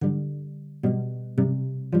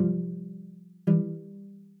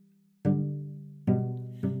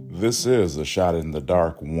This is a shot in the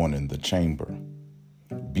dark, one in the chamber.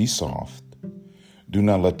 Be soft. Do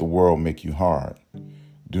not let the world make you hard.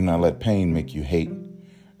 Do not let pain make you hate.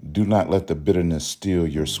 Do not let the bitterness steal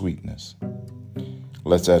your sweetness.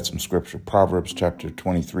 Let's add some scripture. Proverbs chapter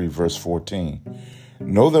 23, verse 14.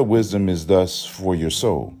 Know that wisdom is thus for your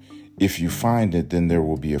soul. If you find it, then there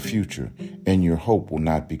will be a future, and your hope will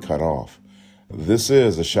not be cut off. This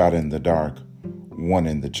is a shot in the dark, one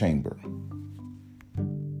in the chamber.